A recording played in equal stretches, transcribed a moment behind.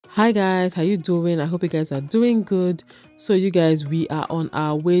Hi guys, how you doing? I hope you guys are doing good. So you guys, we are on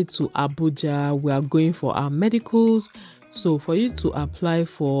our way to Abuja. We are going for our medicals. So for you to apply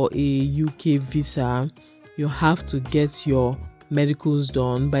for a UK visa, you have to get your medicals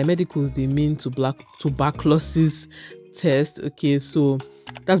done. By medicals, they mean tuberculosis test. Okay, so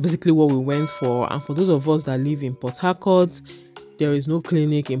that's basically what we went for. And for those of us that live in Port Harcourt, there is no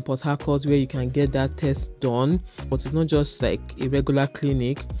clinic in Port Harcourt where you can get that test done, but it's not just like a regular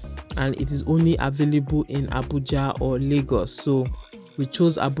clinic, and it is only available in Abuja or Lagos. So we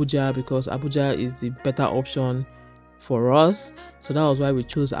chose Abuja because Abuja is the better option for us. So that was why we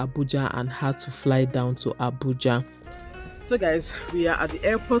chose Abuja and had to fly down to Abuja. So guys, we are at the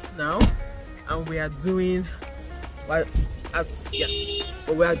airport now, and we are doing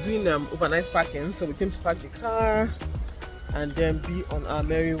overnight parking. So we came to park the car and then be on our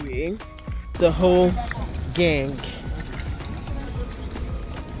merry way. The whole gang.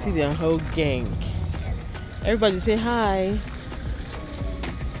 See the whole gang. Everybody say hi.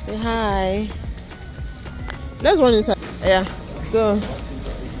 Say hi. Let's run inside. Yeah, go.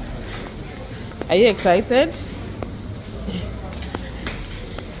 Are you excited?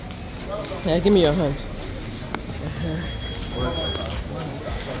 Yeah, give me your hand.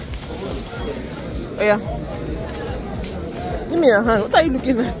 Oh yeah. Give me your hand. What are you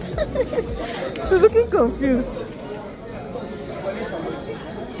looking at? She's looking confused.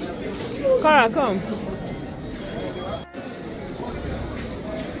 Cara, come.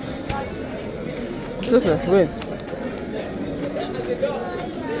 Susan, wait.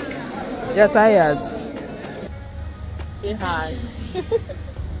 You're tired. Say hi.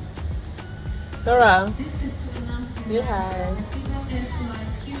 Dora. Say hi.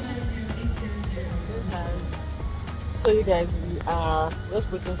 So you guys, we are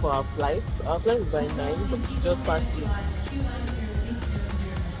just waiting for our flight. Our flight is by 9, but it's just past 8.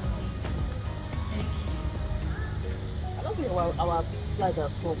 I don't think our flight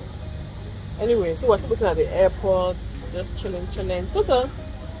has come. Anyway, so we're still waiting at the airport, just chilling. So,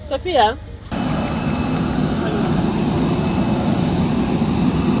 Sophia.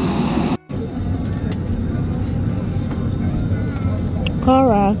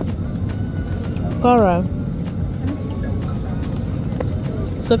 Cora.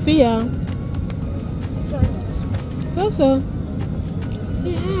 Sophia. So.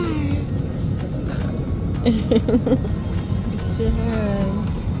 Say hi. Say hi.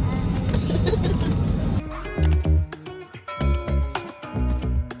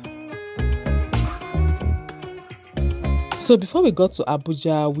 So before we got to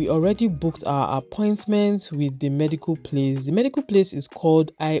Abuja, we already booked our appointment with the medical place. The medical place is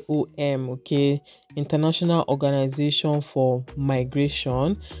called IOM, okay, International Organization for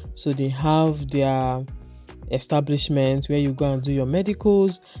Migration. So they have their establishment where you go and do your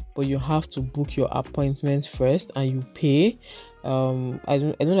medicals, but you have to book your appointment first and you pay. I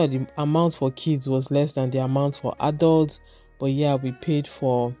know that the amount for kids was less than the amount for adults, but yeah, we paid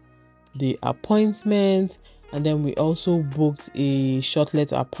for the appointment. And then we also booked a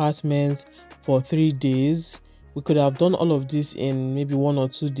shortlet apartment for 3 days. We could have done all of this in maybe 1 or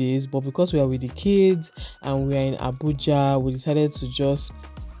 2 days, but because we are with the kids and we are in Abuja, we decided to just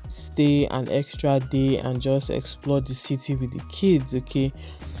stay an extra day and just explore the city with the kids. Okay,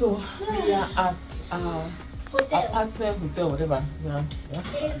 so we are at apartment, hotel, whatever. Yeah.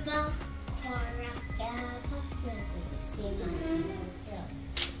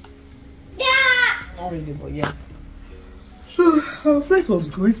 Not really, but yeah. So our flight was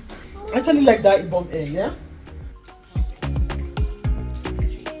good. I actually like that Ibom Air, yeah.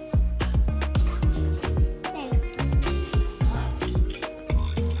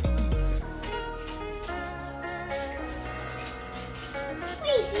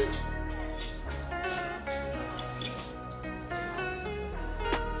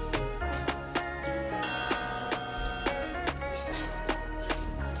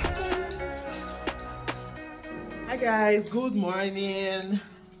 Hi guys, good morning.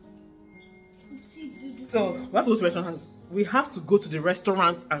 So we have to go to the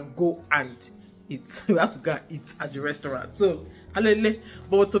restaurant and go and eat. We have to go and eat at the restaurant. So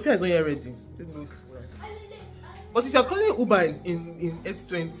but Sophia is not yet ready. But if you're calling Uber in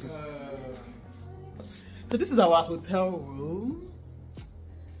 820. So this is our hotel room.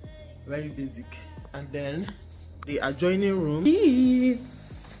 Very basic. And then the adjoining room. Kids.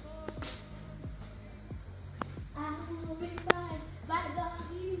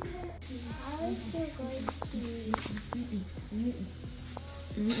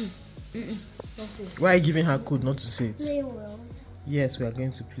 Why are you giving her code not to say it? Play world. Yes, we are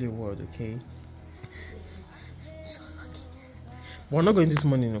going to play world, okay? I'm so lucky. We're not going this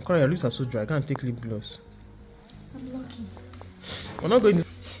morning. No. Your lips are so dry. I can't take lip gloss. I'm lucky. We're not going.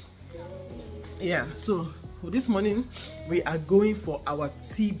 Yeah. So this morning we are going for our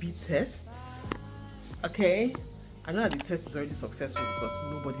TB tests. Okay. I know that the test is already successful because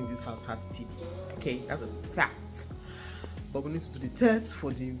nobody in this house has TB. Okay, that's a fact. But we need to do the test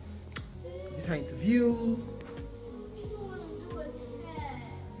for the visa interview.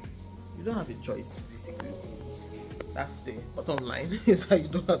 You don't have a choice, basically. That's the bottom line. Is that you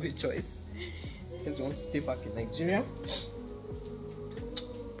don't have a choice since you want to stay back in Nigeria.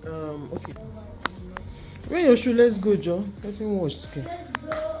 Okay. When your shoe, let's go, Joe. Let me wash. Okay. Let's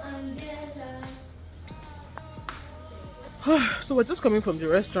go and get So we're just coming from the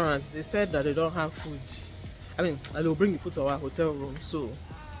restaurant. They said that they don't have food. I mean, they'll bring the food to our hotel room. So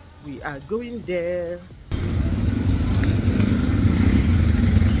we are going there.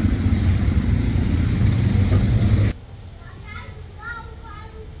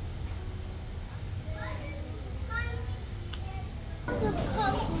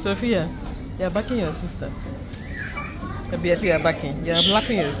 Sophia, you're backing your sister. Yes, you're backing. You're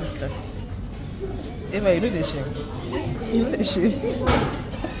blocking your sister. Eva, you know the shame. You know the shame.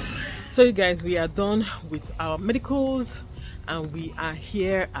 So you guys, we are done with our medicals and we are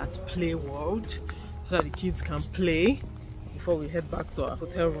here at Play World so that the kids can play before we head back to our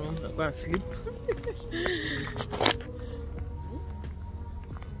hotel room and go and sleep.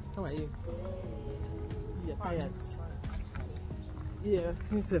 How are you? You're tired. Yeah,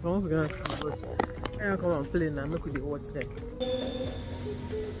 me say if I want to go and sleep, but I can't come and play now. Make we watch them.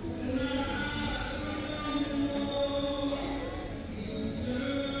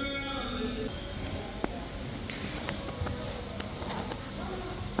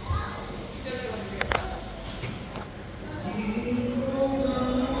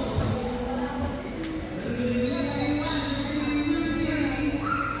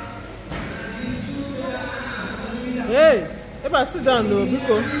 Hey, Eba, sit down though,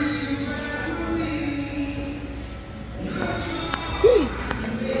 because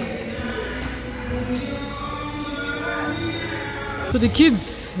so the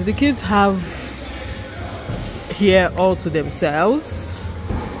kids have here all to themselves,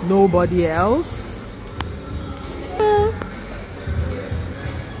 nobody else.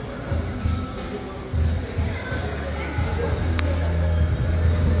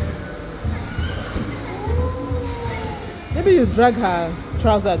 Maybe you drag her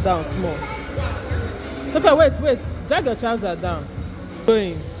trouser down small. Sophia, wait, drag your trouser down.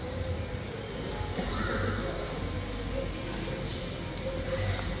 Going.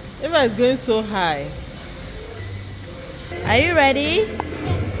 Eva is going so high. Are you ready?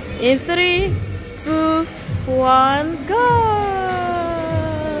 In 3, 2, 1, go!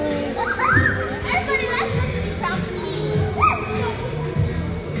 Everybody, let's go to the trampoline.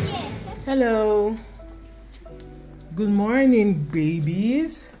 Hello. Good morning,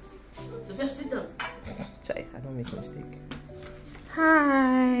 babies. Sophia, sit down. Chai, I don't make a mistake.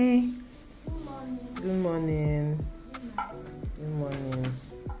 Hi. Good morning. Good morning. Good morning.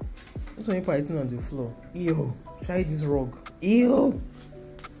 This one you eating on the floor. Ew. Try this rug. Ew.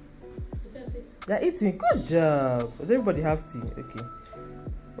 They're eating. Good job. Does everybody have tea? Okay.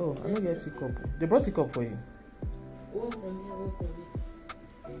 Oh, I'm not getting tea cup. They brought tea cup for you. One from here, one from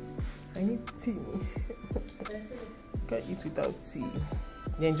here. I need tea. You can't eat without tea.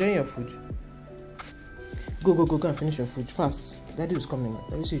 You're enjoying your food. Go and finish your food fast. Daddy is coming.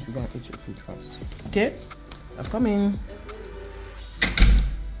 Let me see if you can eat your food fast. Okay? I'm coming.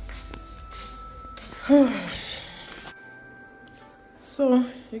 So,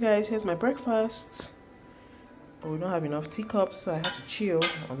 you guys, here's my breakfast. We don't have enough teacups, so I have to chill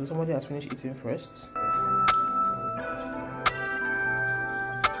until somebody has finished eating first.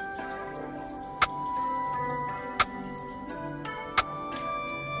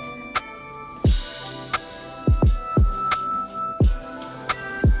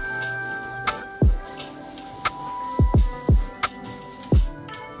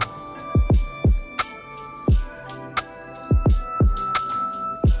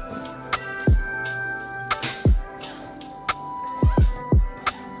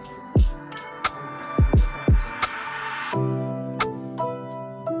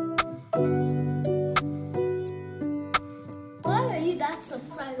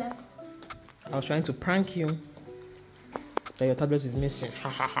 I was trying to prank you that your tablet is missing. Ha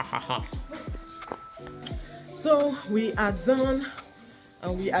ha ha ha ha. So we are done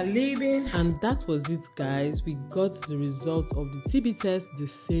and we are leaving, and that was it, guys. We got the results of the TB test the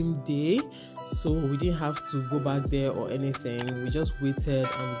same day, so we didn't have to go back there or anything. We just waited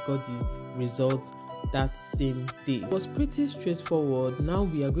and we got the results that same day. It was pretty straightforward. Now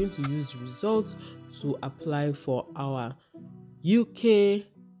we are going to use results to apply for our UK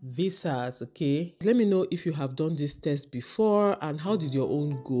visas. Okay, let me know if you have done this test before and how did your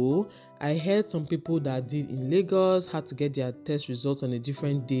own go. I heard some people that did in Lagos had to get their test results on a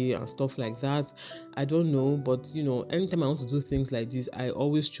different day and stuff like that. I don't know, but you know, anytime I want to do things like this, I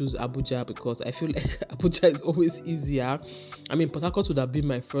always choose Abuja because I feel like Abuja is always easier. I mean, Port Harcourt would have been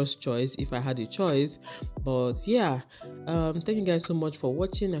my first choice if I had a choice, but yeah, thank you guys so much for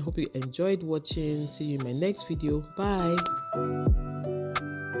watching. I hope you enjoyed watching. See you in my next video. Bye.